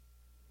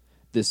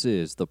This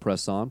is the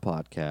Press On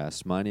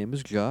Podcast. My name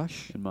is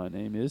Josh. And my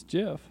name is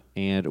Jeff.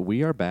 And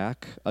we are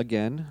back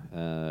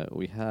again.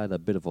 We had a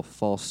bit of a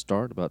false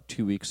start about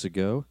 2 weeks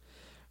ago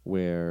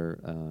where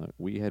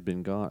we had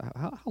been gone.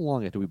 How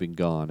long had we been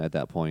gone at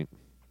that point?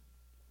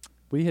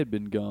 We had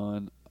been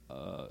gone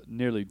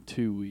nearly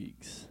 2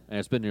 weeks. And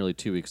it's been nearly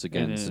 2 weeks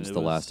again since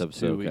the last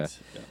episode. 2 weeks.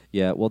 Okay.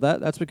 Yeah, well,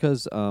 that's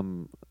because,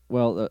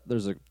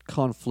 there's a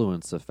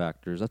confluence of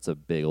factors. That's a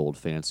big old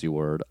fancy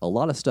word. A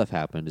lot of stuff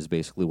happened is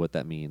basically what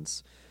that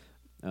means.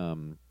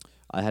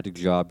 I had a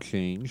job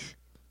change.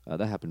 That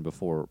happened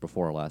before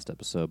our last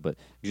episode, but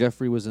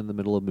Jeffrey was in the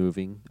middle of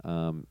moving,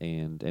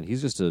 and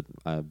he's just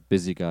a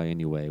busy guy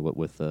anyway,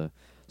 with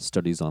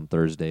studies on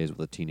Thursdays with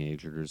the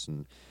teenagers,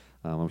 and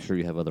I'm sure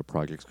you have other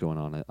projects going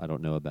on I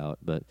don't know about.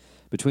 But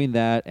between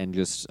that and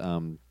just,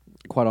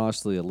 quite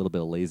honestly, a little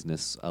bit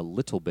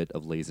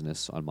of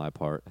laziness on my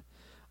part.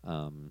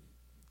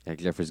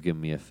 Jeffrey's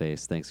giving me a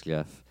face. Thanks,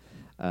 Jeff.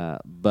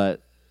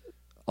 But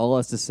all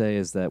that's to say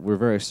is that we're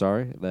very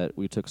sorry that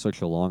we took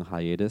such a long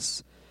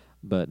hiatus.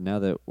 But now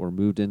that we're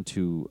moved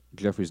into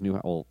Jeffrey's new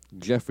house,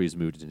 Jeffrey's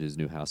moved into his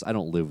new house. I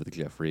don't live with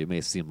Jeffrey. It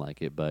may seem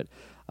like it, but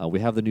we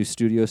have the new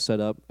studio set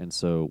up, and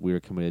so we are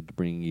committed to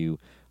bringing you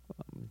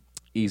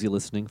easy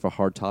listening for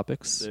hard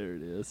topics. There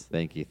it is.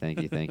 Thank you.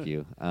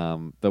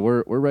 But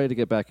we're ready to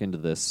get back into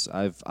this.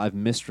 I've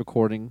missed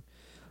recording,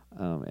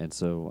 and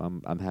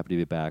so I'm happy to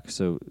be back.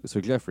 So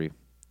Jeffrey,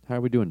 how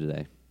are we doing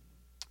today?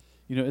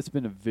 You know, it's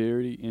been a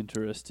very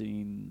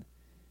interesting.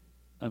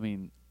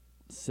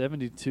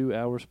 72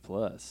 hours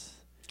plus.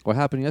 What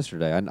happened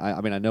yesterday?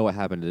 I know what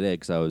happened today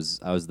because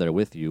I was there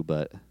with you,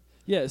 but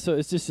yeah. So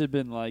it's just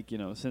been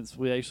since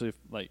we actually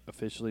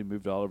officially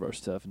moved all of our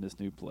stuff in this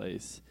new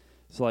place.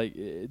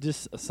 It's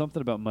just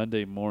something about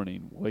Monday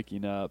morning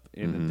waking up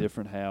in a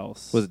different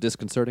house. Was it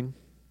disconcerting?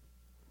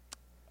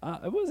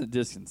 It wasn't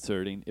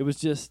disconcerting. It was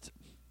just.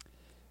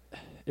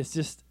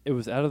 It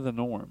was out of the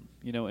norm,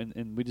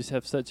 and we just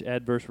have such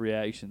adverse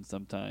reactions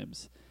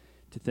sometimes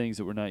to things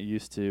that we're not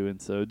used to. And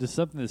so just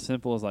something as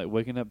simple as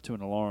waking up to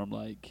an alarm.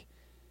 I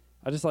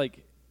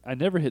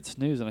never hit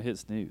snooze, and I hit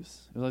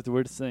snooze. It was the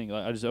weirdest thing.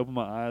 I just open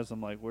my eyes.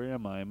 I'm like, where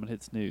am I? I'm going to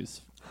hit snooze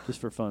just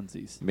for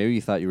funsies. Maybe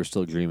you thought you were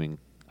still dreaming.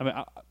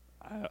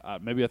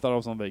 Maybe I thought I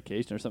was on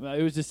vacation or something.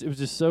 It was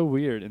just so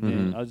weird. And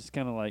then I just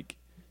kind of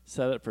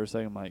sat up for a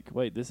second. I'm like,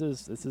 wait, this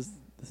is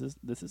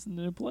a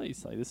new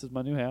place. This is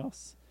my new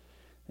house.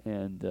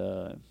 And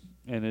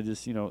it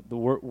just, the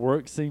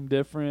work seemed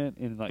different,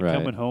 and right.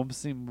 Coming home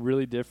seemed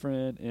really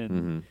different,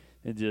 and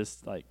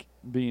just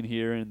being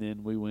here. And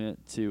then we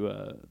went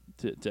to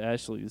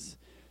Ashley's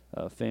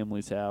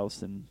family's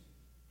house and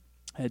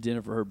had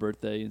dinner for her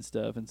birthday and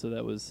stuff. And so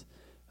that was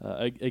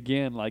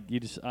again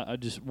I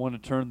just want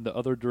to turn the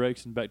other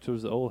direction back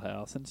towards the old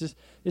house. And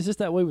it's just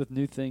that way with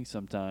new things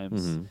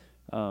sometimes.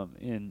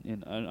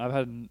 And I've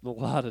had a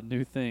lot of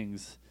new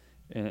things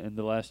in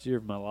the last year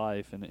of my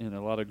life, and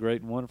a lot of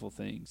great and wonderful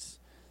things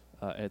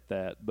at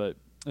that. But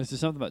it's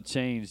just something about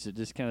change that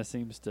just kind of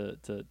seems to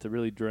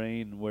really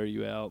drain and wear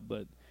you out.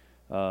 But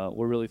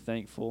we're really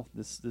thankful.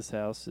 This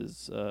house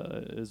is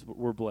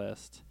we're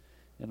blessed,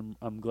 and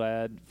I'm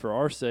glad for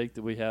our sake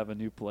that we have a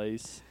new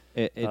place.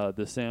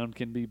 The sound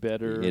can be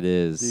better. It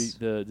is.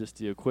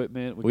 The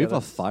equipment. We have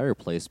a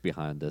fireplace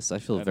behind us. I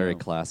feel very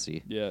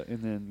classy. Yeah,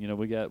 and then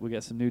we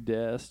got some new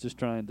desks. Just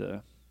trying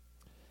to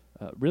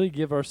really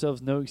give ourselves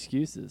no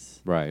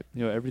excuses. Right.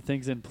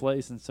 Everything's in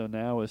place, and so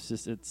now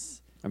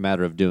it's a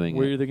matter of doing it.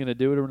 We're either going to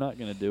do it or we're not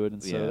going to do it,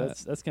 and so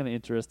that's kind of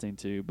interesting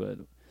too. But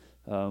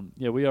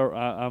we are.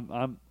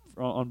 I'm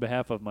on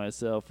behalf of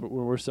myself.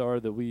 We're sorry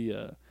that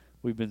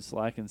we've been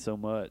slacking so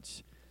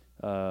much.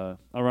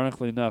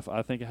 Ironically enough,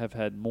 I think I have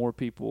had more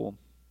people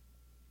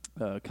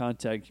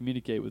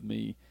communicate with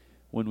me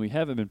when we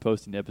haven't been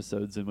posting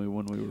episodes than when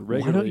we were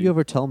regularly. Why don't you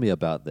ever tell me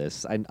about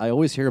this? I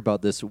always hear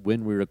about this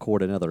when we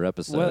record another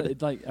episode. Well,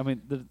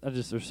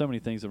 there's so many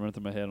things that run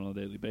through my head on a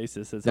daily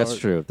basis. That's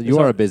true. You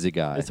are a busy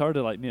guy. It's hard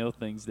to nail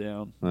things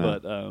down.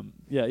 But I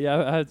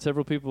had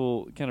several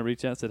people kind of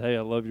reach out and said, "Hey,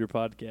 I love your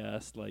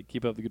podcast.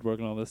 Keep up the good work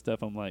and all this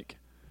stuff." I'm like,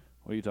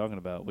 "What are you talking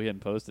about? We hadn't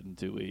posted in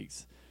 2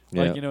 weeks."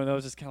 And I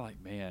was just kind of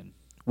man.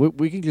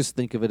 We can just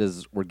think of it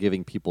as we're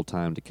giving people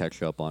time to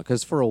catch up on.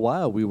 Because for a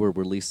while we were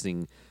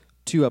releasing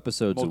 2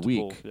 episodes a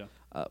week,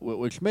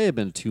 which may have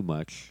been too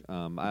much.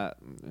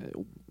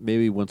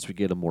 Maybe once we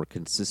get a more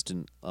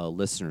consistent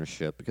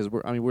listenership, because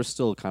we're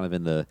still kind of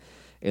in the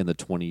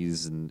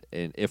 20s and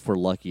if we're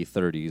lucky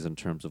 30s in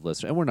terms of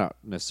listeners, and we're not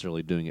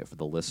necessarily doing it for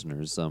the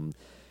listeners.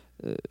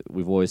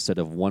 We've always said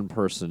if one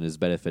person is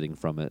benefiting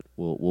from it,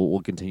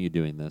 we'll continue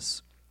doing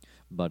this.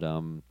 But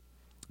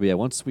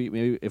once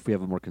maybe if we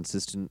have a more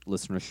consistent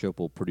listenership,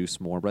 we'll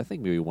produce more. But I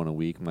think maybe one a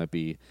week might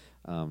be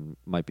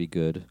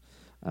good.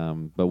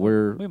 But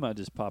we might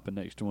just pop an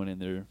extra one in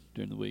there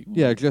during the week. When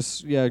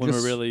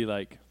we're really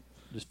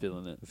just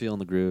feeling it, feeling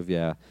the groove.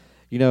 Yeah,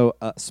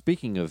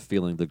 speaking of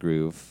feeling the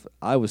groove,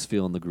 I was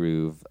feeling the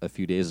groove a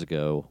few days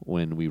ago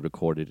when we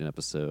recorded an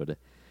episode,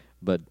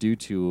 but due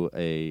to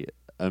a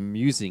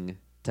amusing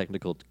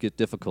technical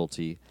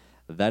difficulty,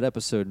 that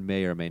episode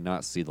may or may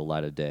not see the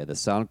light of day. The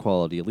sound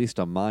quality, at least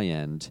on my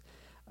end,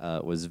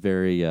 was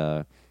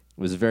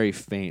very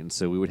faint, and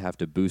so we would have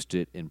to boost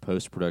it in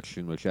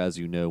post-production, which, as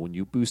you know, when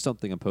you boost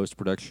something in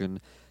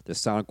post-production, the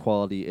sound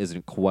quality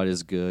isn't quite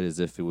as good as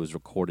if it was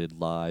recorded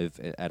live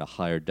at a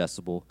higher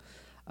decibel.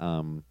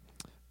 I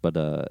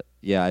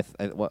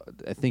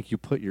think you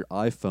put your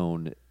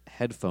iPhone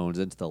headphones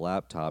into the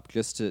laptop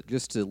just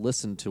to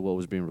listen to what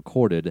was being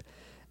recorded,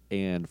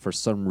 and for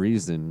some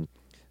reason,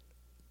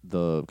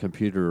 the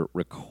computer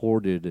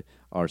recorded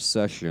our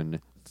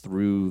session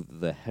through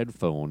the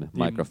headphone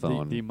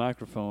microphone. The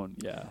microphone,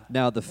 yeah.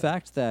 Now, the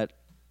fact that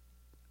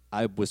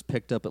I was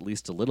picked up at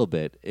least a little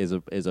bit is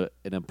an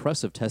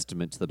impressive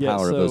testament to the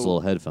power of those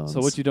little headphones.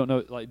 So what you don't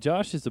know, like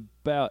Josh is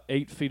about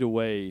 8 feet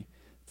away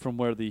from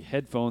where the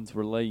headphones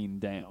were laying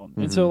down.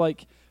 Mm-hmm. And so,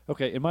 like,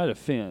 okay, in my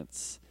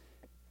defense,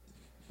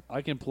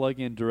 I can plug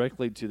in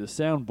directly to the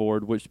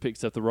soundboard, which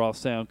picks up the raw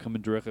sound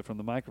coming directly from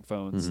the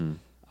microphones. Mm-hmm.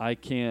 I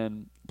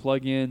can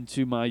plug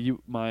into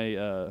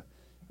my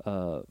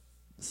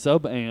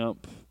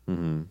sub-amp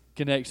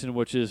connection,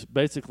 which is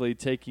basically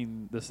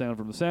taking the sound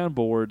from the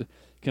soundboard,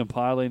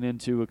 compiling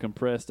into a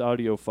compressed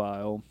audio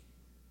file,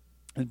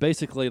 and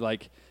basically,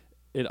 like,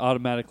 it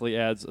automatically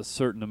adds a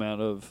certain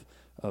amount of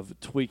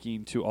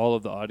tweaking to all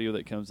of the audio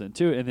that comes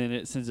into it, and then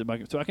it sends it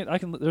back. So I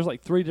can. There's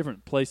like 3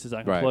 different places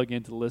I can plug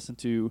in to listen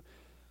to,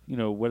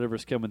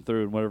 whatever's coming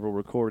through and whatever we're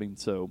recording.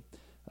 So,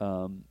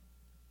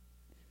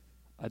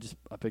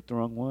 I picked the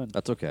wrong one.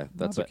 That's okay.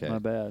 Okay. My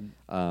bad.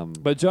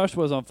 But Josh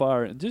was on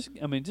fire, and just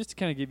to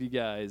kind of give you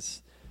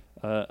guys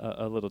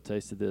a little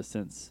taste of this,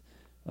 since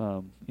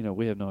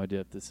we have no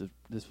idea if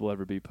this will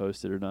ever be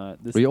posted or not.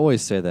 We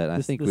always say that.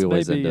 I think we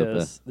always end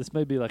up. This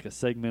may be like a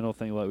segmental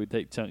thing, like we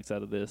take chunks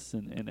out of this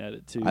and add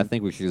it to. I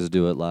think we should just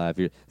do it live.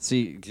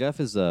 See,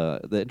 Jeff is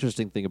the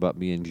interesting thing about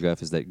me and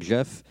Jeff is that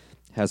Jeff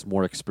has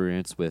more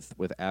experience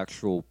with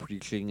actual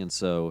preaching, and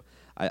so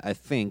I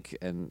think,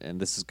 and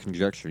this is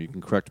conjecture, you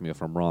can correct me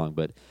if I'm wrong,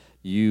 but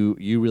you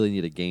really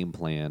need a game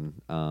plan.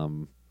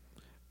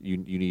 You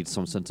need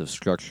some sense of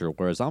structure,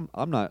 whereas I'm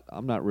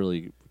not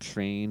really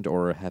trained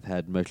or have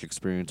had much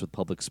experience with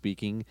public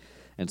speaking,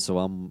 and so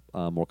I'm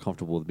more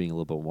comfortable with being a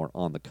little bit more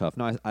on the cuff.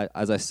 Now,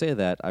 as I say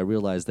that, I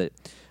realize that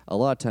a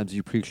lot of times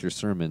you preach your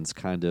sermons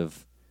kind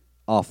of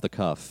off the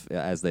cuff,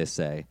 as they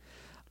say.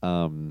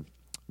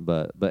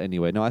 But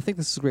anyway, no, I think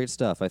this is great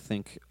stuff. I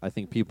think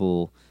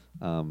people.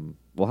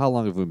 Well, how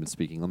long have we been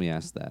speaking? Let me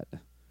ask that.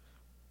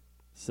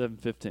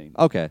 7:15.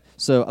 Okay,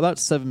 so about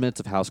 7 minutes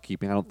of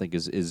housekeeping I don't think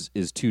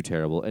is too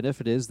terrible, and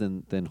if it is,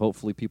 then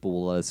hopefully people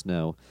will let us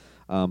know.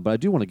 But I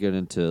do want to get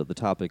into the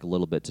topic a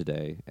little bit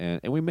today, and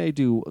we may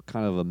do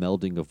kind of a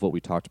melding of what we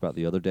talked about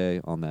the other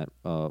day on that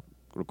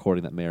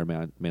recording that may or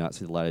may not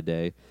see the light of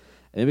day,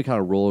 and maybe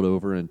kind of roll it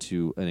over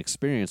into an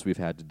experience we've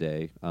had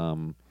today.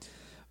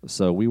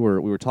 So we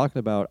were talking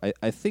about,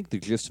 I think the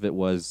gist of it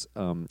was,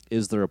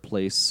 is there a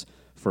place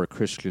for a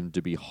Christian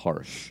to be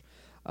harsh?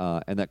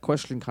 And that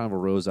question kind of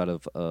arose out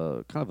of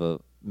kind of a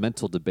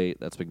mental debate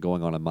that's been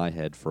going on in my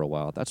head for a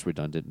while. That's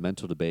redundant.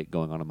 Mental debate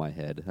going on in my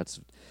head.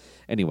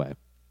 Anyway.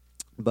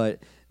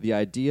 But the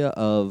idea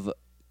of,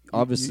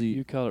 obviously...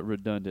 You call it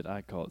redundant.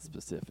 I call it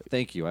specific.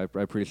 Thank you. I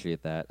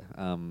appreciate that.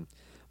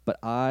 But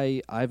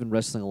I've been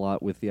wrestling a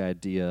lot with the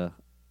idea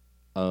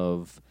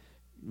of...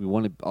 We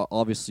want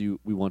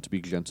to be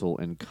gentle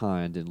and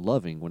kind and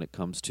loving when it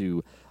comes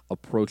to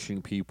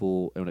approaching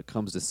people and when it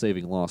comes to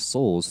saving lost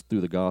souls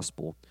through the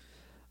gospel.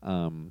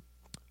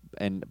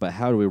 But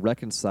how do we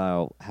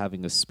reconcile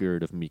having a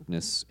spirit of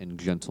meekness and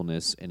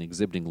gentleness and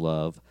exhibiting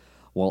love,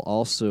 while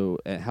also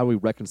how do we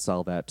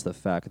reconcile that to the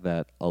fact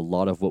that a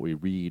lot of what we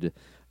read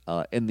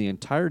in the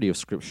entirety of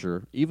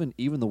Scripture, even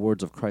the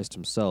words of Christ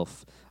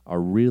Himself,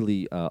 are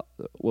really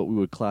what we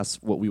would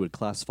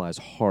classify as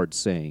hard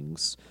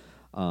sayings.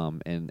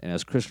 And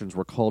as Christians,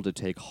 we're called to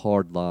take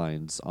hard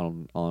lines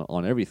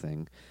on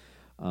everything.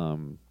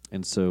 And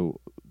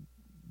so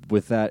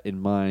with that in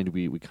mind,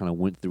 we kind of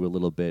went through a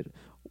little bit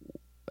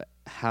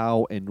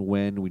how and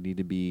when we need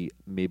to be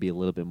maybe a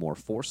little bit more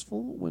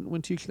forceful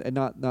when teaching, and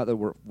not that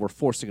we're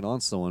forcing it on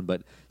someone,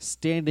 but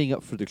standing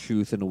up for the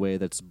truth in a way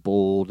that's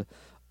bold,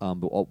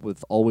 but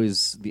with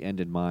always the end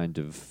in mind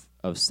of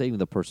saving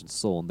the person's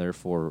soul, and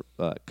therefore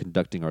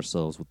conducting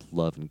ourselves with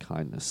love and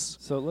kindness.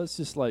 So let's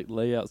just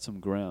lay out some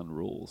ground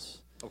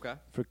rules. Okay.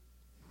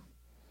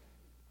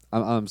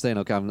 I'm saying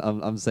okay.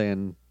 I'm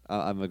saying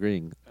I'm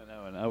agreeing. I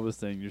know, and I was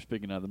saying you're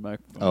speaking out of the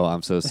microphone. Oh,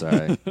 I'm so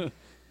sorry.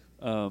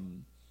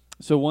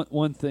 So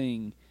one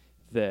thing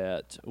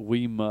that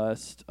we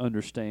must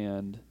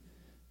understand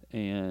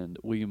and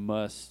we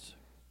must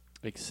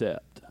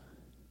accept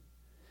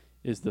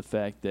is the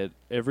fact that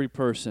every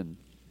person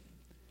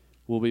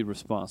will be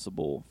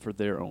responsible for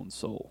their own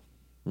soul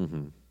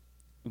in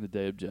the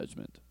day of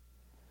judgment.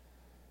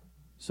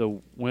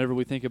 So whenever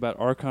we think about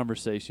our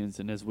conversations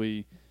and as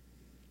we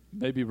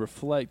maybe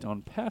reflect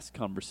on past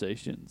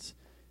conversations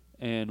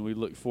and we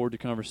look forward to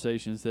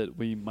conversations that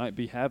we might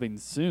be having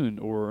soon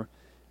or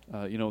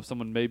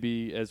someone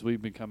maybe, as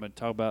we've been kind of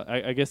talking about,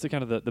 I guess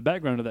the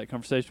background of that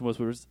conversation was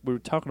we were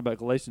talking about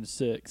Galatians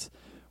 6,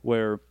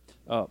 where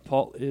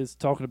Paul is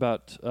talking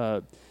about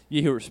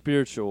ye who are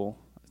spiritual.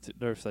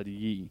 There's that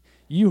ye.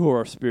 You who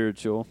are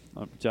spiritual.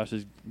 Josh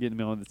is getting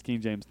me on this King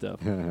James stuff.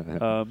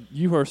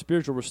 You who are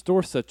spiritual,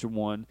 restore such a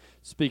one.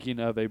 Speaking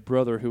of a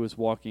brother who is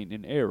walking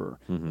in error,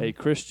 a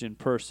Christian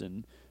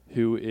person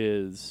who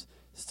is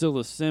still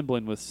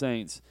assembling with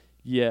saints,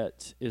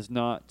 yet is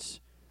not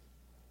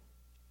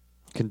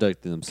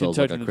conducting themselves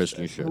like a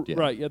Christian should. Yeah.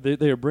 Right. Yeah.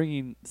 They are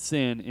bringing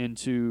sin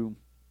into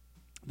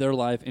their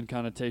life in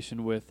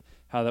connotation with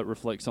how that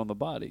reflects on the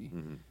body.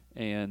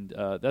 And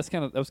that was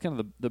kind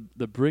of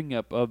the bring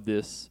up of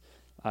this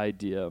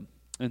idea.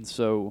 And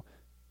so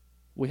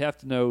we have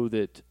to know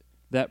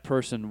that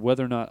person,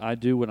 whether or not I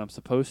do what I'm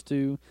supposed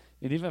to,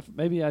 and even if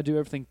maybe I do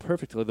everything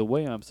perfectly the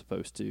way I'm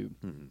supposed to,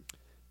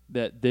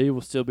 that they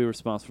will still be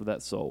responsible for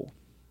that soul.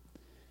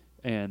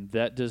 And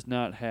that does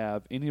not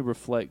have any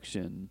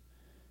reflection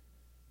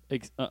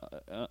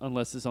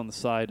unless it's on the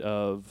side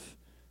of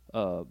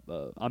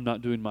I'm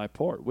not doing my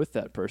part with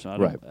that person. I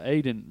don't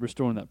aid in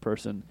restoring that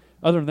person.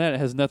 Other than that, it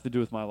has nothing to do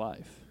with my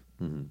life.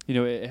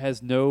 It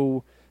has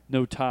no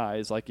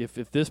ties. Like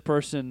if this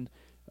person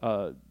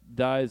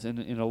dies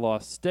in a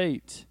lost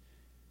state,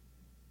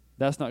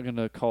 that's not going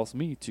to cause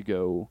me to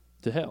go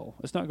to hell.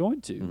 It's not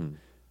going to.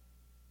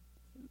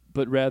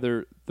 But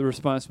rather, the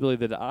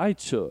responsibility that I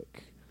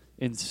took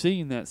in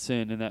seeing that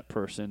sin in that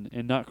person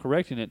and not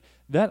correcting it,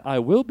 that I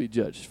will be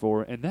judged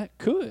for, and that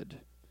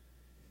could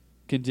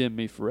condemn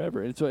me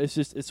forever. And so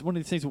it's one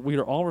of these things that we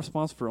are all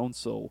responsible for our own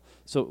soul.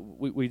 So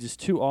we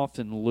just too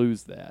often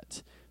lose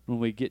that when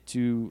we get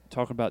to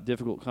talking about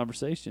difficult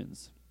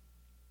conversations.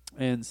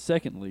 And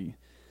secondly,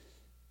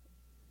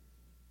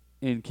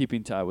 in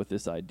keeping tie with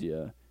this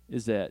idea,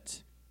 is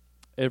that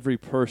every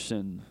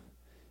person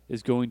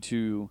is going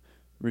to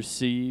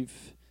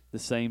receive the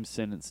same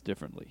sentence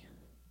differently.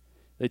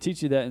 They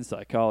teach you that in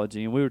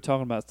psychology, and we were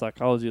talking about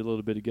psychology a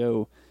little bit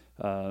ago,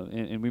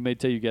 and we may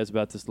tell you guys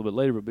about this a little bit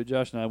later, but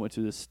Josh and I went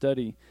to this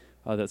study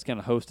that's kind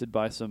of hosted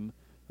by some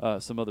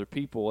other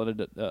people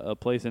at a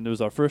place, and it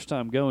was our first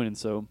time going, and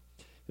so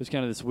it was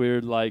kind of this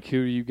weird, like,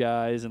 who are you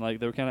guys? And, like,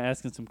 they were kind of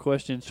asking some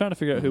questions, trying to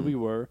figure out who we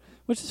were,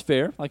 which is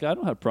fair. Like, I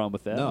don't have a problem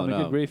with that.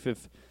 Good grief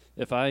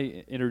if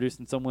I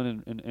introduced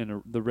someone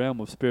in the realm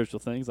of spiritual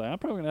things, like, I'm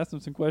probably going to ask them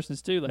some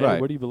questions too. Like,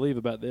 hey, what do you believe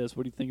about this?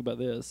 What do you think about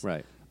this?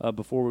 Right.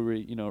 Before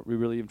we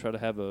really even try to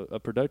have a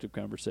productive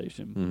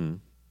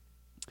conversation.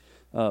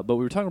 But we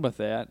were talking about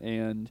that,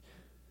 and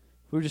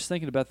we were just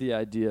thinking about the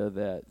idea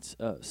that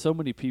so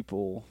many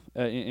people,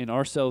 and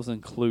ourselves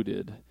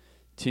included,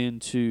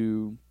 tend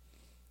to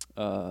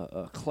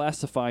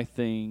classify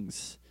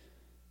things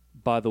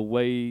by the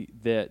way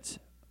that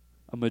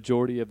a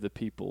majority of the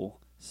people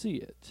see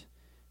it.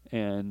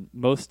 And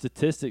most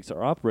statistics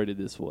are operated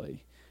this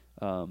way.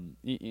 And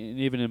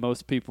even in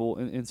most people,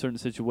 in certain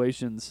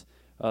situations,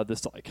 the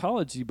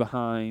psychology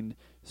behind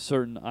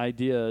certain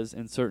ideas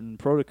and certain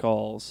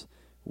protocols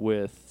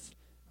with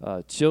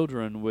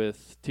children,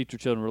 with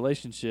teacher-children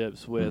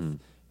relationships, with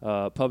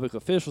public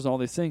officials, all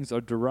these things are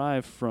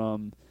derived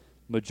from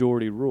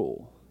majority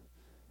rule.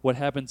 What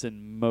happens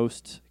in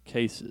most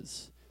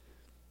cases.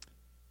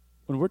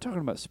 When we're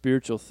talking about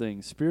spiritual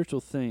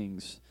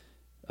things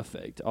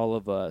affect all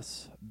of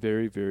us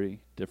very,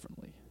 very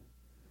differently.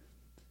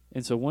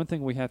 And so one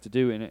thing we have to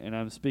do, and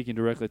I'm speaking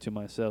directly to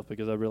myself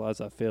because I realize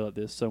I fail at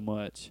this so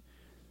much,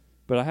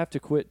 but I have to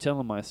quit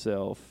telling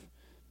myself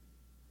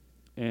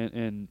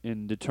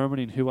and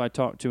determining who I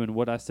talk to and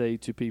what I say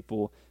to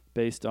people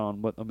based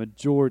on what a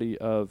majority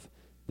of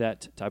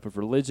that type of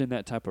religion,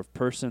 that type of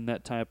person,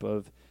 that type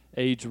of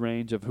age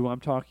range of who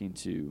I'm talking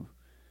to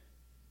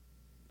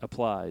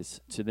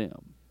applies to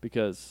them.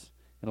 Because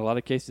in a lot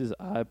of cases,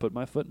 I put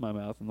my foot in my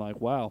mouth and like,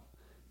 wow,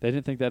 they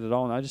didn't think that at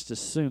all, and I just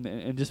assumed,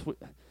 and just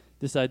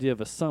this idea of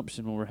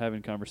assumption when we're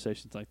having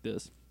conversations like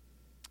this.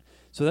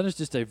 So that is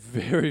just a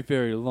very,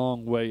 very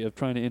long way of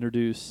trying to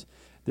introduce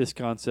this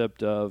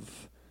concept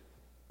of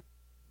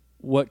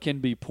what can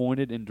be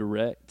pointed and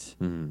direct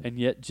and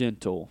yet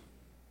gentle,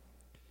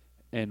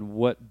 and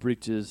what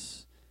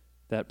breaches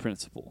that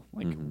principle.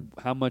 Like,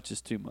 how much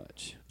is too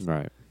much?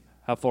 Right.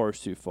 How far is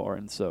too far?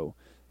 And so,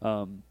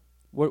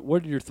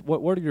 what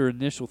are your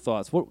initial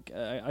thoughts?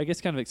 I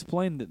guess kind of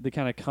explain the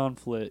kind of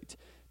conflict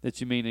that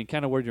you mean, and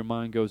kind of where your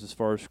mind goes as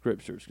far as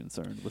Scripture is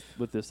concerned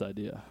with this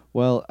idea.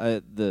 Well,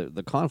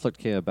 the conflict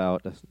came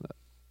about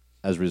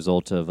as a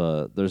result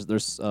of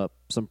there's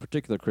some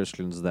particular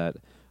Christians that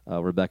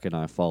Rebecca and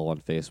I follow on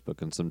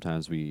Facebook, and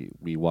sometimes we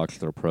watch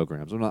their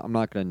programs. I'm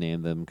not going to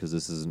name them because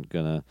this isn't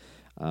going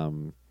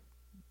to.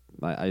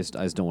 I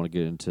just don't want to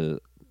get into.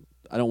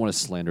 I don't want to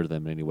slander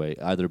them in any way,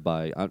 either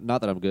by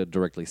not that I'm going to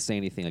directly say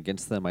anything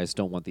against them. I just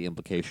don't want the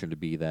implication to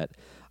be that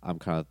I'm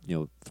kind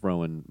of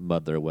throwing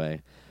mud their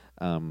way.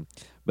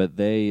 But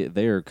they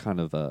are kind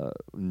of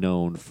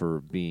known for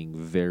being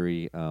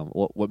very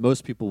what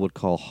most people would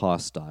call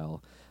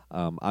hostile.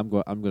 I'm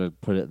going to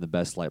put it in the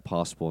best light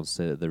possible and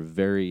say that they're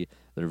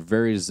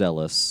very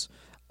zealous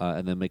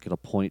and then make it a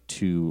point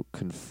to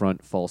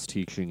confront false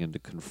teaching and to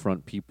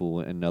confront people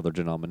in other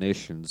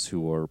denominations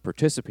who are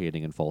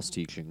participating in false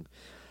teaching.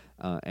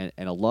 And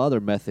a lot of their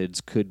methods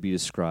could be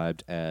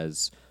described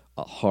as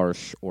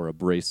harsh or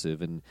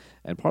abrasive. And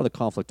part of the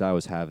conflict I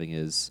was having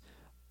is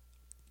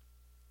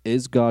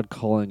God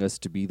calling us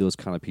to be those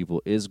kind of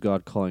people? Is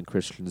God calling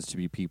Christians to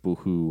be people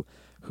who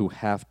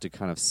have to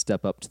kind of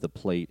step up to the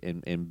plate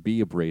and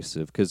be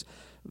abrasive? Because,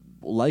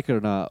 like it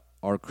or not,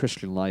 our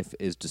Christian life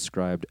is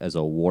described as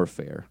a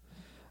warfare.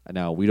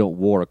 Now, we don't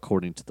war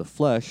according to the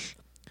flesh,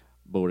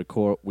 but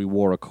we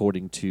war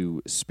according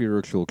to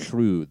spiritual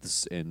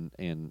truths and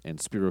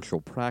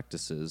spiritual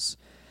practices.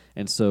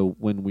 And so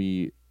when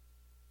we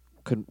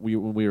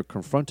are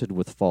confronted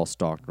with false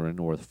doctrine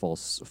or with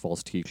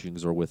false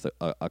teachings or with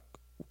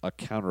a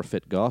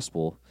counterfeit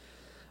gospel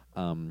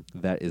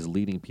that is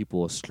leading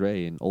people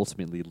astray and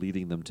ultimately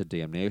leading them to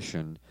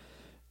damnation,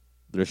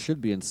 there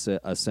should be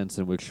a sense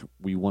in which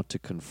we want to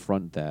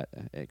confront that,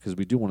 because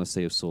we do want to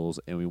save souls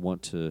and we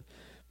want to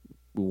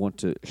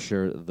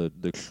share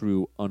the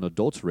true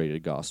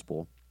unadulterated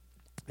gospel.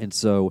 And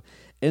so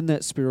in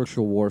that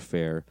spiritual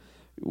warfare,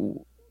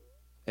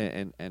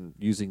 and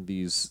using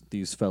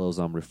these fellows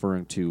I'm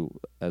referring to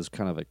as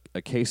kind of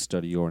a case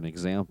study or an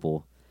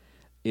example,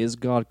 is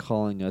God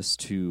calling us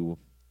to,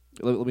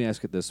 let me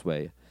ask it this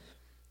way,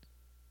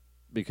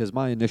 because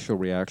my initial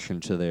reaction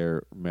to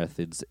their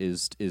methods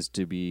is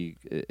to be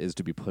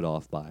put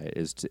off by it,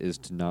 is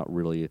to not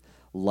really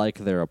like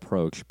their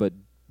approach. But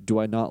do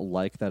I not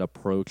like that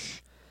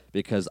approach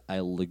because I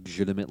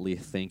legitimately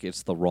think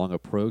it's the wrong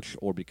approach,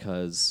 or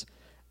because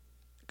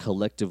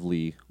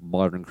collectively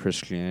modern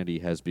Christianity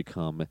has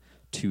become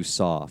too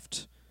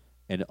soft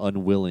and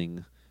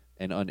unwilling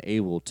and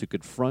unable to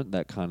confront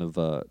that kind of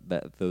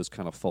those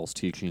kind of false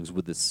teachings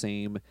with the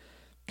same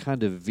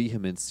kind of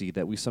vehemency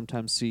that we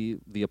sometimes see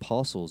the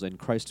apostles and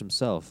Christ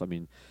himself? I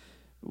mean,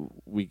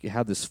 we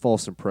have this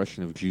false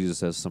impression of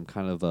Jesus as some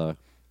kind of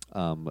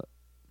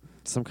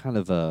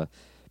a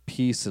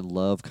peace and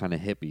love kind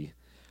of hippie,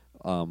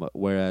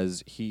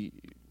 whereas he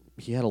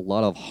had a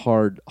lot of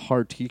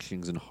hard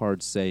teachings and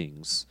hard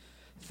sayings,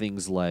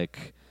 things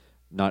like,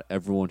 "Not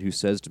everyone who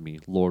says to me,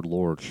 'Lord,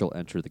 Lord,' shall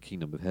enter the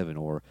kingdom of heaven,"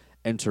 or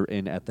 "Enter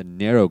in at the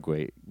narrow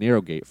gate,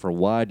 for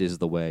wide is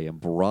the way and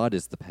broad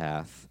is the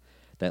path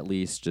that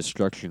leads to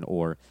destruction,"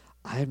 or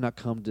 "I have not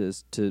come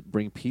to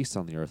bring peace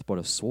on the earth, but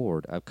a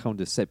sword. I've come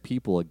to set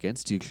people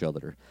against each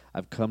other.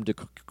 I've come to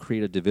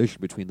create a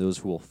division between those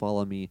who will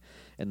follow me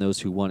and those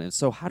who won't." And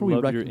so how do we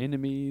love your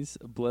enemies,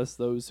 bless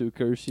those who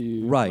curse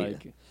you?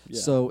 Right.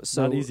 So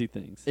not easy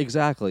things.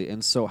 Exactly.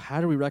 And so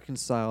how do we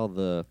reconcile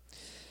the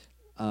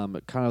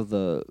kind of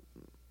the,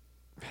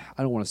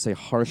 I don't want to say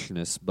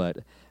harshness,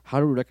 but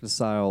how do we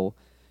reconcile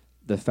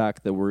the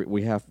fact that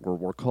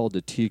we're called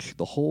to teach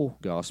the whole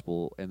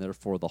gospel, and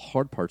therefore the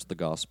hard parts of the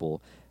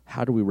gospel?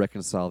 How do we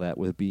reconcile that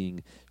with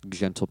being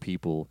gentle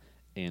people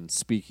and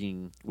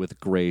speaking with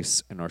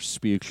grace and our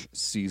speech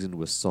seasoned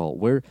with salt?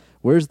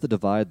 Where's the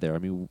divide there? I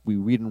mean, we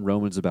read in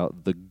Romans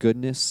about the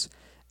goodness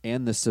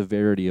and the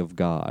severity of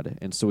God,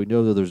 and so we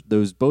know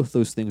that both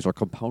those things are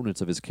components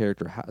of his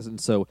character.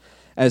 And so,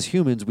 as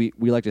humans, we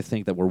like to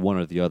think that we're one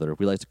or the other.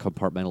 We like to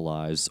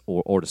compartmentalize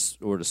or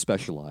to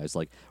specialize.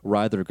 Like, we're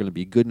either going to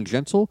be good and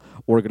gentle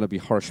or we're going to be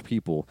harsh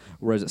people.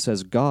 Whereas it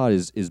says God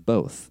is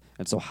both.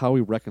 And so, how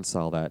we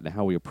reconcile that and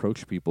how we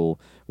approach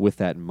people with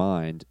that in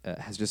mind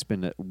has just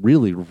been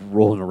really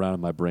rolling around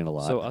in my brain a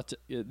lot. So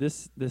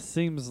this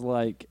seems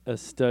like a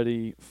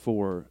study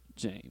for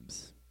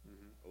James.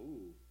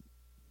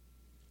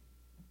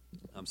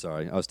 I'm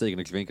sorry. I was taking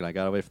a drink and I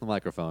got away from the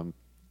microphone.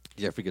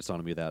 Jeffrey gets on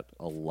to me that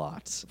a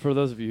lot. For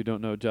those of you who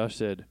don't know, Josh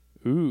said,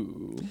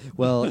 "Ooh."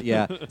 Well,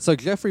 yeah. So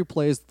Jeffrey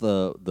plays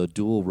the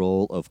dual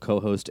role of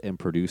co-host and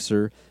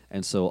producer,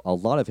 and so a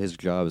lot of his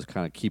job is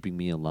kind of keeping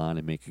me in line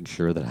and making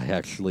sure that I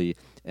actually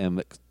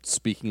am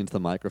speaking into the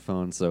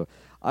microphone. So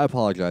I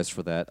apologize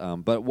for that.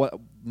 But what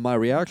my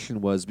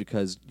reaction was,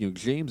 because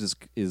James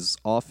is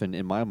often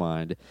in my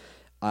mind,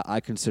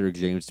 I consider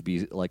James to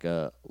be like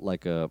a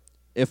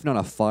if not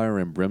a fire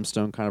and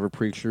brimstone kind of a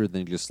preacher,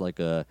 then just like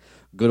a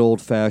good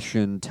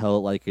old-fashioned, tell it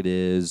like it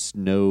is,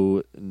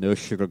 no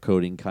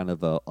sugarcoating kind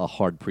of a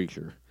hard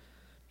preacher.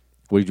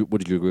 Would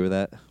you agree with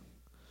that?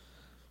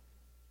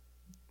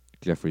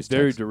 Jeffrey's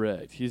very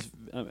direct. He's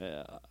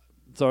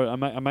sorry.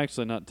 I'm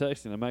actually not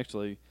texting. I'm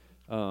actually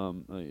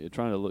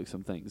trying to look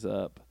some things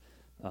up,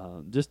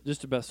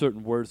 just about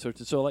certain word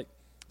searches. So like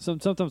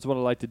sometimes what I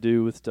like to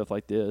do with stuff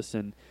like this,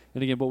 and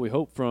again, what we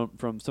hope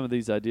from some of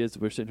these ideas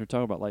that we're sitting here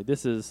talking about, like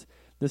this is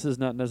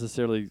not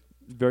necessarily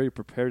very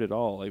prepared at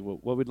all. Like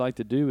what we'd like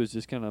to do is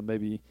just kind of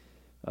maybe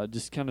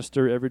just kind of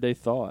stir everyday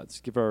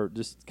thoughts, give our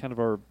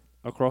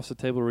across the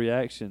table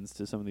reactions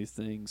to some of these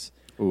things.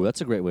 Ooh, that's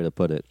a great way to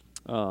put it.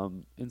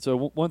 And so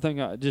one thing,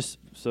 just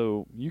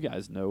so you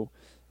guys know,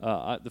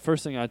 the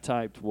first thing I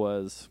typed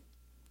was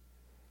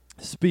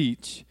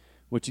speech,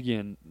 which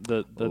again,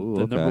 the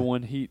number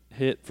one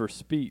hit for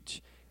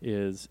speech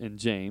is in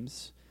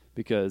James,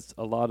 because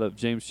a lot of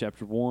James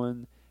chapter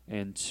 1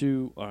 and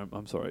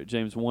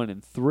James 1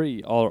 and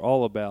 3 are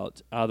all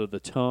about either the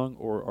tongue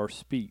or our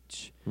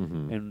speech,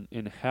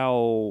 and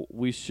how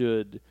we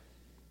should,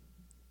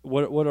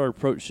 what our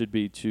approach should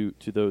be to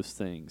those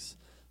things.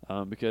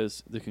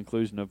 Because the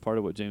conclusion of part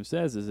of what James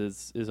says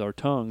is our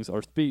tongues,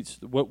 our speech,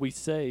 what we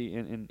say,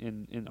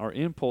 and our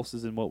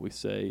impulses in what we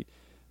say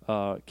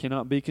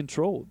cannot be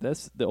controlled.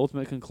 That's the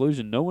ultimate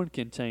conclusion. No one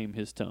can tame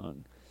his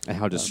tongue. And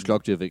how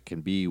destructive it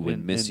can be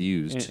when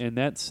misused. And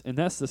that's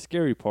the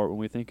scary part when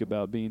we think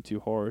about being too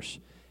harsh.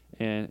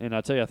 And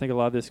I tell you, I think a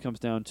lot of this comes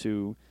down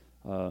to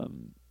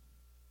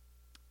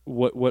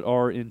what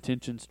our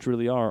intentions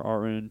truly are.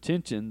 Our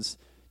intentions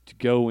to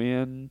go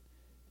in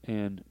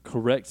and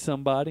correct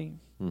somebody,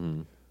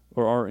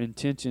 or our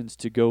intentions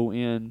to go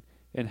in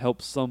and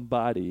help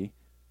somebody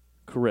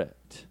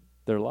correct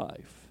their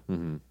life.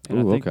 And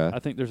I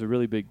think there's a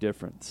really big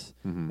difference.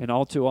 And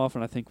all too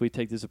often, I think we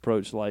take this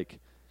approach like,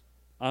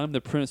 I'm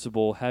the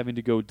principal having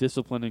to go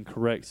discipline and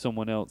correct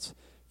someone else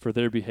for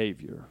their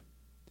behavior,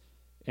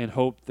 and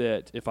hope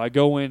that if I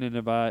go in and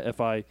if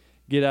I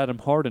get at them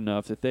hard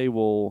enough, that they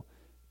will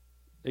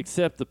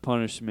accept the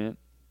punishment,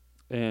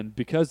 and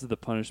because of the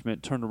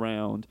punishment turn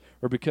around,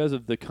 or because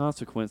of the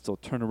consequence they'll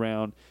turn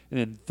around, and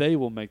then they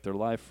will make their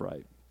life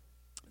right.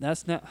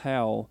 That's not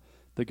how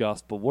the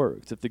gospel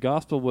works. If the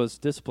gospel was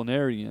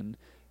disciplinarian,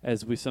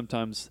 as we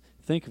sometimes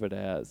think of it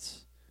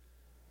as,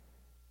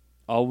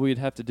 all we'd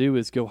have to do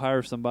is go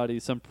hire somebody,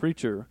 some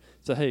preacher,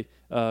 say, hey,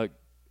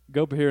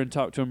 go over here and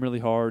talk to them really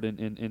hard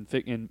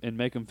and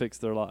make them fix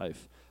their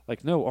life.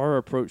 Like, no, our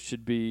approach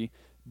should be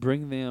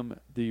bring them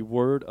the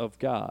word of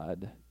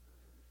God.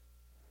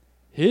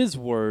 His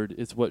word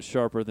is what's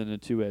sharper than a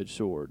two-edged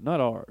sword, not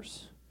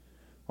ours.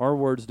 Our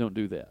words don't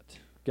do that.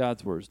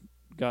 God's words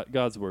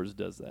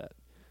does that.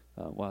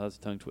 Wow, that's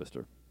a tongue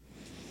twister.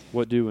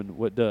 What do and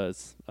what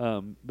does.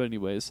 But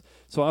anyways,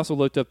 so I also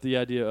looked up the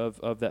idea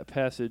of that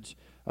passage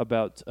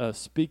about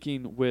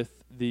speaking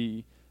with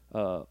the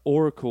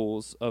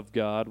oracles of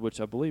God,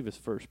 which I believe is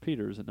 1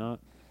 Peter, is it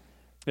not?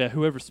 Yeah,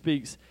 whoever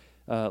speaks,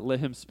 let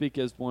him speak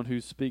as one who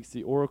speaks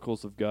the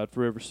oracles of God.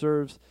 For whoever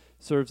serves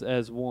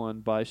as one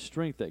by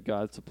strength that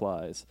God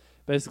supplies.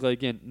 Basically,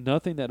 again,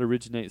 nothing that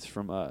originates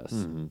from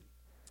us.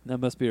 That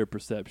must be our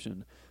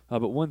perception.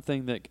 But one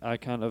thing that I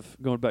kind of,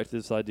 going back to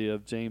this idea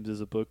of James is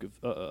a book of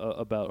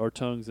about our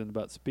tongues and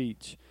about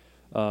speech,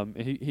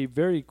 he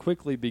very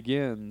quickly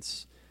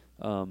begins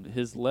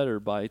his letter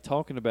by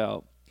talking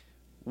about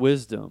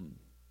wisdom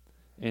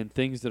and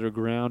things that are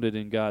grounded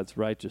in God's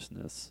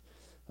righteousness.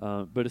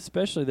 But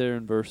especially there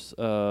in verse,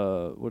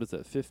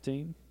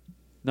 19,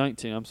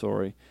 I'm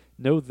sorry.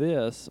 Know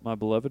this, my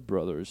beloved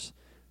brothers,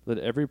 let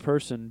every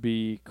person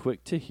be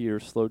quick to hear,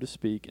 slow to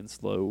speak, and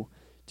slow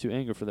to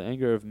anger. For the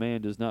anger of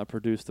man does not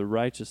produce the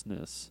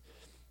righteousness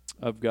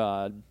of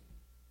God.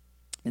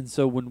 And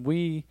so when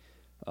we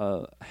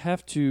when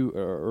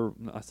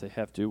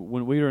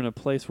we are in a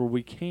place where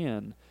we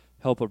can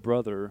help a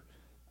brother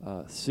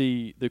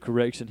see the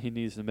correction he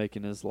needs to make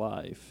in his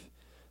life,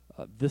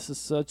 this is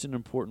such an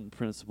important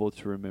principle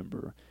to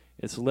remember.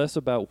 It's less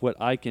about what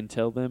I can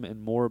tell them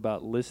and more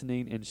about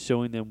listening and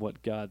showing them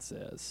what God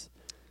says.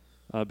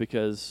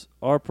 Because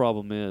our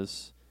problem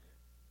is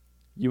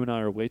you and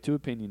I are way too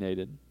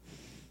opinionated.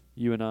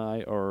 You and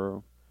I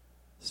are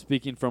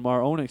speaking from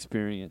our own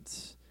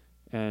experience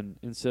and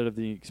instead of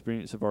the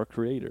experience of our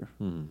Creator.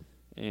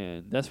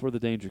 And that's where the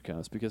danger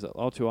comes, because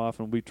all too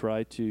often we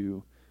try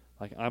to,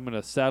 like, I'm going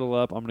to saddle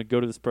up, I'm going to go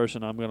to this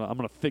person, I'm going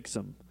to fix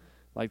them.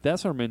 Like,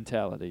 that's our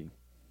mentality.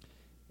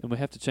 And we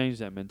have to change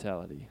that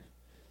mentality.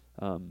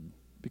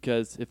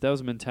 Because if that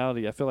was a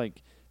mentality, I feel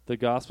like the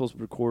Gospels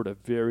record a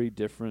very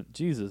different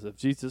Jesus. If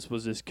Jesus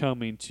was just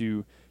coming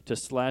to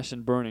slash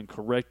and burn and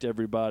correct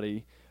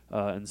everybody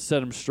and set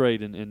them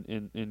straight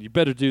and you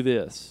better do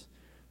this.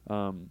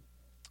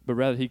 But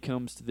rather he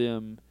comes to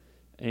them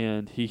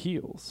and he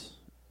heals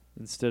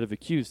instead of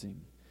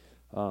accusing.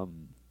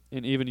 And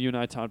even you and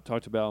I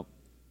talked about,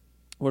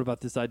 what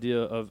about this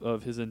idea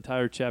of his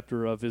entire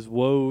chapter of his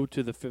woe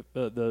to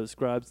the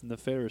scribes and the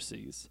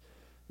Pharisees?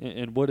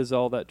 And what is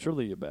all that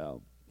truly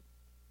about?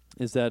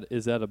 Is that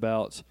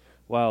about,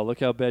 wow, look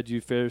how bad you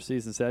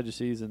Pharisees and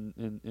Sadducees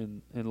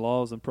and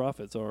laws and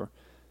prophets are?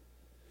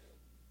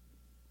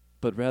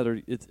 But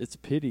rather, it's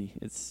pity,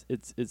 it's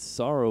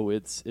sorrow,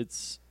 it's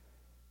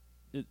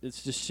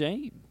just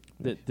shame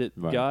that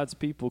right. God's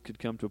people could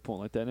come to a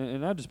point like that.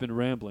 And I've just been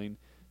rambling.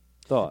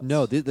 Thoughts?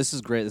 No, this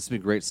is great. This has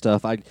been great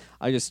stuff. I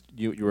just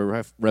you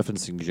were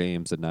referencing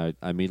James, and I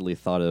immediately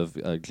thought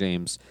of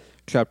James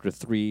chapter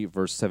 3,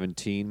 verse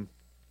 17.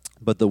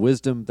 But the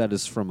wisdom that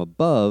is from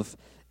above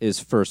is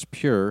first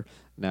pure.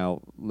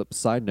 Now,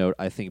 side note,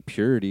 I think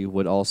purity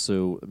would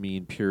also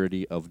mean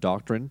purity of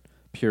doctrine,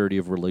 purity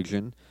of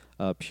religion,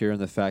 pure in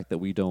the fact that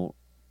we don't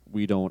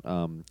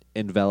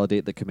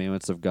invalidate the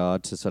commandments of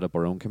God to set up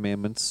our own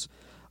commandments.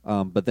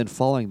 But then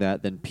following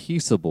that, then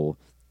peaceable,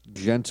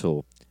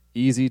 gentle,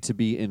 easy to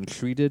be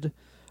entreated,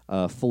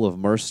 full of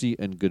mercy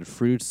and good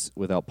fruits,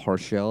 without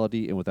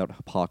partiality and without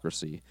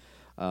hypocrisy.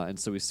 And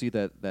so we see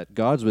that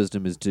God's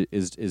wisdom is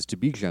to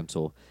be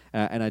gentle,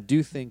 and I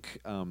do think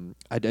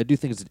I do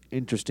think it's an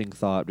interesting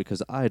thought,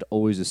 because I had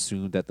always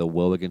assumed that the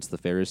woe against the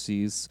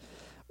Pharisees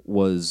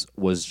was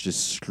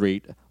just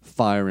straight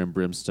fire and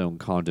brimstone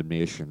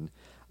condemnation.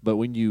 But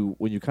when you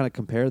kind of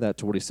compare that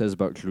to what he says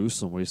about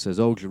Jerusalem, where he says,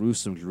 "Oh,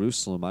 Jerusalem,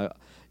 Jerusalem," well,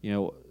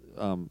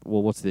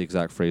 what's the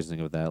exact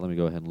phrasing of that? Let me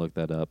go ahead and look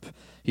that up.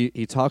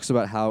 He talks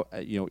about how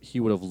he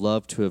would have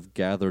loved to have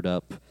gathered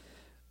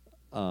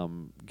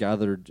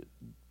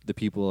the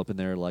people up in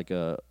there like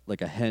a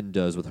hen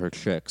does with her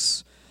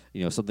chicks.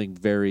 Something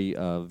very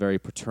very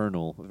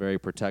paternal, very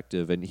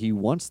protective, and he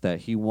wants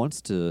that. He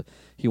wants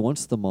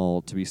them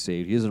all to be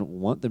saved. He doesn't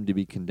want them to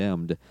be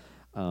condemned.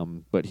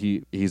 But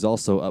he's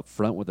also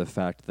upfront with the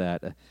fact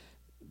that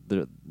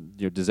the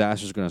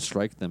disaster is going to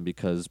strike them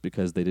because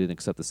they didn't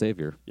accept the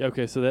Savior. Yeah,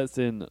 okay, so that's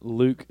in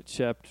Luke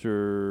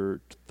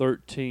chapter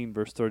 13,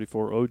 verse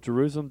 34. "O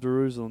Jerusalem,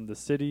 Jerusalem, the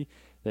city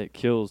that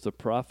kills the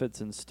prophets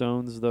and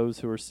stones those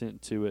who are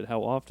sent to it.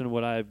 How often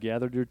would I have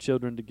gathered your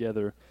children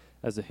together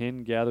as a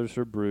hen gathers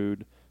her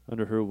brood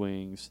under her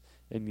wings,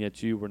 and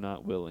yet you were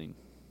not willing."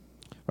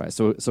 Right.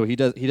 So he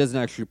doesn't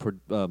actually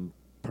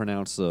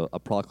pronounce a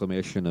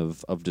proclamation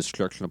of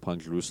destruction upon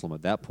Jerusalem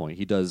at that point.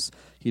 He does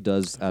at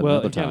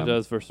another time. He kind of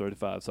does, verse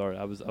 35. Sorry,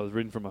 I was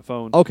reading from my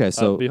phone. Okay,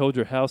 so "Behold,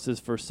 your house is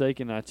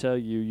forsaken. I tell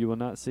you, you will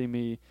not see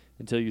me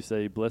until you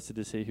say, 'Blessed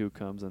is he who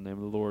comes in the name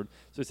of the Lord.'"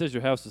 So it says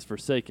your house is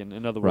forsaken.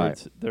 In other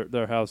words,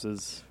 their house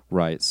is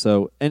right.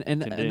 So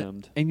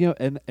condemned.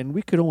 And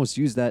we could almost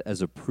use that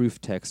as a proof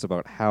text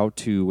about how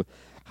to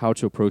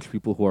approach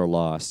people who are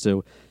lost.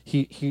 So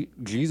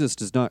Jesus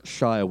does not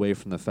shy away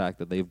from the fact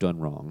that they've done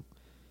wrong.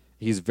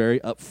 He's very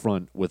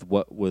upfront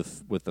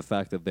with the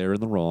fact that they're in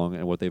the wrong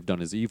and what they've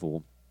done is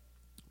evil.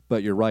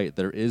 But you're right,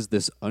 there is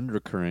this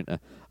undercurrent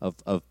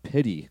of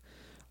pity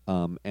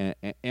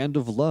and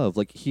of love.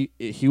 Like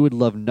he would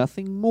love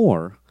nothing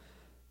more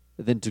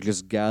than to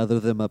just gather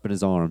them up in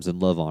his arms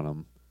and love on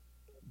them.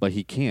 But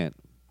he can't,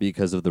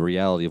 because of the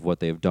reality of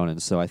what they've done.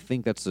 And so I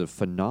think that's a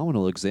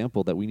phenomenal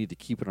example that we need to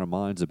keep in our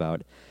minds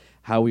about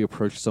how we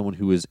approach someone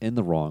who is in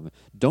the wrong.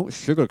 Don't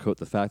sugarcoat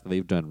the fact that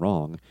they've done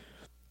wrong.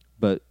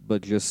 But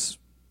just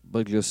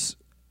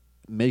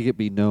make it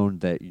be known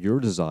that your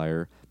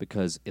desire,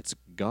 because it's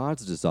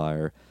God's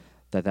desire,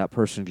 that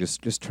person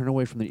just turn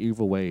away from the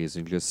evil ways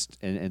and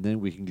then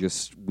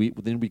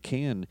we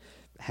can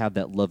have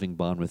that loving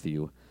bond with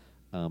you.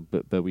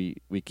 But we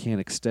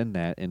can't extend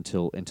that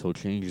until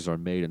changes are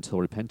made, until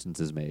repentance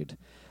is made.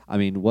 I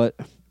mean,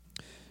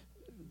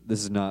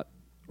 this is not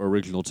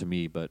original to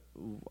me, but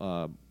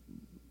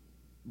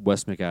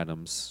Wes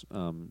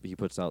McAdams, he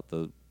puts out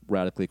the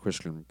Radically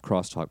Christian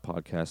Crosstalk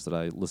podcast that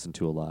I listen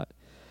to a lot.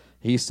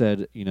 He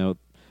said,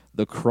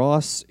 the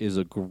cross is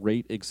a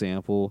great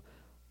example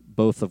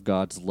both of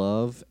God's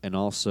love and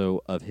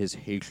also of his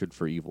hatred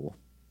for evil.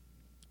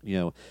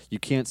 You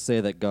can't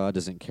say that God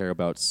doesn't care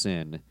about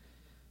sin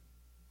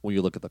when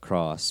you look at the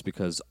cross,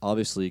 because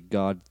obviously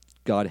God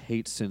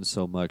hates sin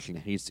so much and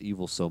hates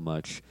evil so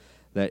much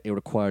that it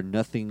required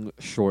nothing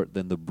short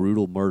than the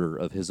brutal murder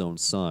of his own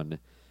son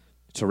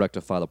to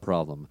rectify the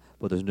problem.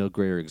 But there's no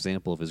greater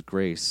example of his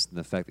grace than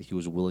the fact that he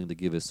was willing to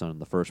give his son in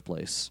the first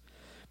place.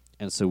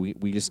 And so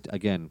we just,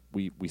 again,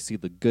 we see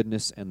the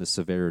goodness and the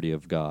severity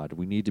of God.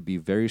 We need to be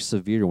very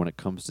severe when it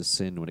comes to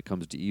sin, when it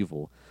comes to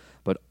evil,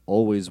 but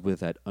always with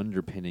that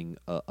underpinning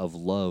of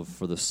love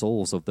for the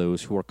souls of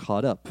those who are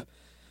caught up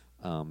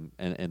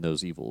in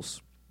those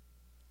evils.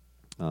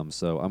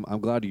 So I'm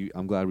glad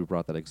we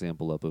brought that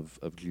example up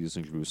of Jesus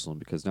in Jerusalem,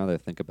 because now that I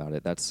think about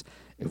it,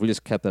 if we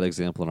just kept that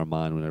example in our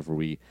mind whenever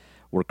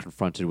we're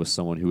confronted with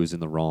someone who is in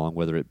the wrong,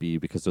 whether it be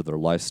because of their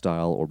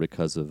lifestyle or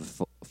because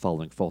of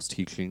following false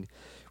teaching,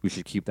 we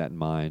should keep that in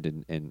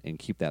mind and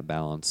keep that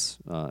balance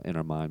in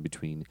our mind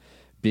between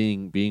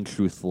being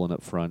truthful and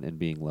upfront and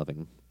being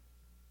loving.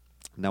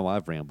 Now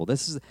I've rambled.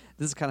 This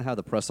is kind of how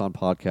the Press On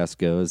podcast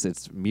goes.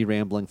 It's me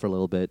rambling for a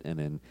little bit and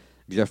then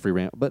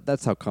Jeffrey but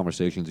that's how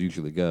conversations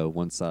usually go.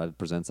 One side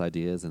presents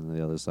ideas and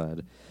the other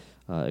side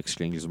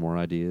exchanges more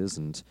ideas,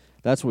 and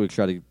that's what we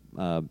try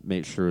to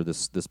make sure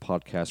this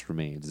podcast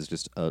remains. It's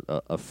just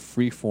a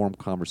free-form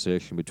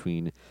conversation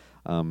between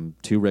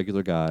two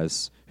regular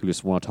guys who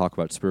just want to talk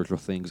about spiritual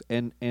things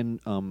and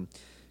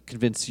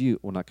convince you,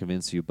 well, not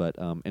convince you, but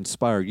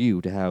inspire you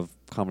to have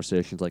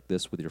conversations like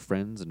this with your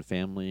friends and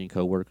family and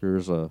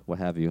coworkers, what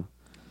have you.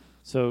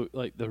 So,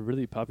 like, the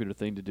really popular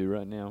thing to do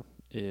right now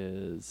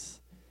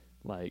is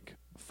like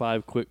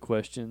 5 quick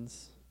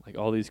questions. Like,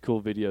 all these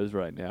cool videos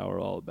right now are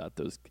all about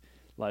those,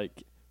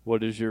 like,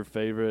 what is your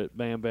favorite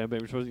bam bam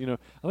bam? I think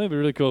it'd be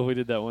really cool if we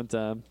did that one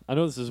time. I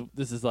know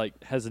this is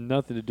like has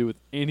nothing to do with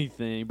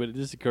anything, but it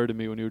just occurred to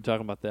me when you were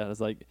talking about that. I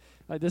was like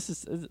it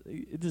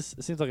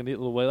just seems like a neat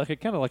little way, like a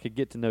kind of like a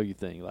get to know you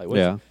thing. Like,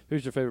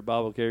 who's your favorite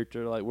Bible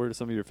character? Like, what are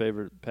some of your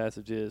favorite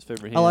passages,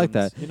 favorite hymns? I like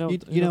that.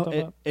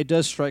 It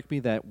does strike me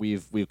that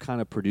we've kind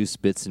of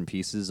produced bits and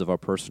pieces of our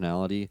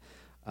personality,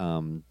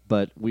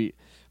 but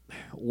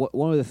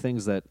one of the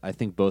things that I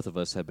think both of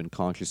us have been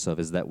conscious of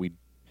is that we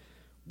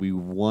we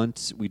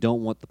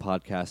don't want the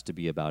podcast to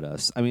be about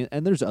us. I mean,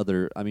 and there's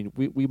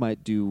we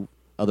might do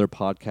other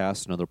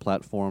podcasts and other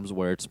platforms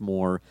where it's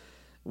more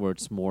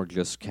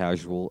just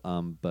casual.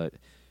 But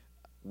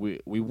we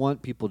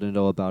want people to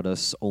know about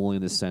us only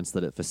in the sense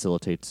that it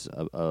facilitates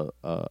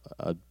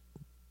a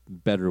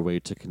better way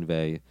to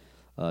convey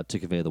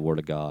the word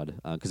of God.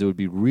 Because it would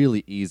be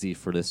really easy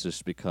for this just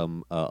to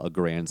become a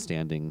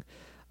grandstanding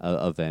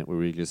event where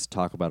we just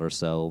talk about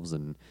ourselves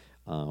and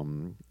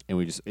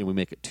we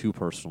make it too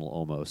personal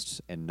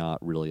almost and not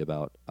really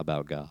about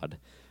God.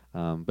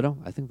 But no,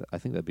 I think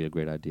that'd be a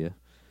great idea.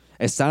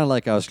 It sounded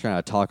like I was trying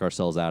to talk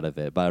ourselves out of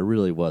it, but I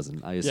really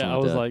wasn't. I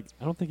was like,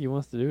 I don't think he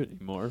wants to do it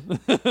anymore.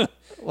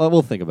 Well,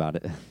 we'll think about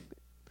it.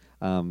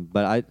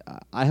 But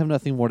I have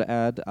nothing more to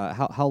add.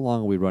 How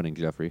long are we running,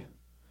 Jeffrey?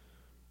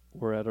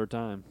 We're at our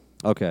time.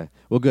 Okay.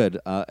 Well, good.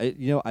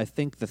 I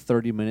think the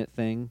 30-minute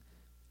thing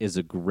is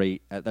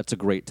that's a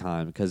great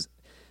time because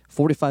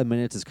 45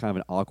 minutes is kind of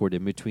an awkward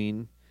in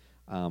between.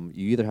 You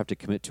either have to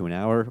commit to an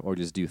hour or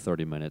just do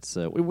 30 minutes.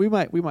 We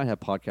might have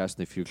podcasts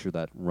in the future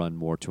that run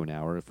more to an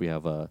hour if we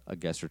have a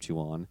guest or two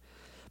on.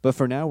 But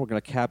for now, we're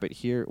going to cap it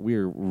here.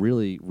 We're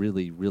really,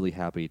 really, really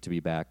happy to be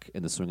back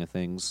in the swing of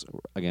things.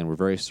 Again, we're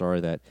very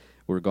sorry that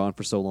we were gone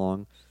for so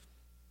long.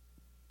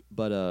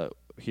 But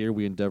here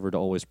we endeavor to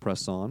always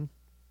press on.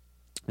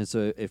 And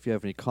so if you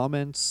have any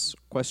comments,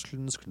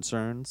 questions,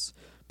 concerns,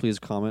 please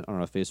comment on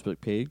our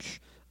Facebook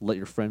page. Let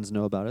your friends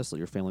know about us. Let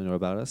your family know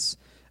about us.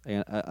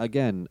 And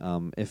again,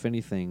 if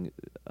anything,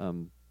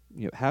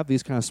 have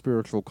these kind of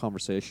spiritual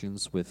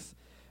conversations with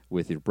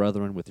your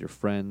brethren, with your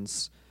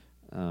friends.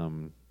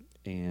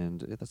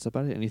 And that's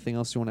about it. Anything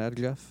else you want to add,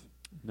 Jeff?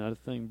 Not a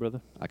thing,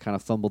 brother. I kind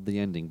of fumbled the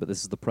ending, but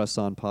this is the Press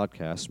On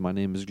Podcast. My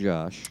name is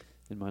Josh.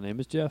 And my name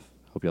is Jeff.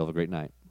 Hope you all have a great night.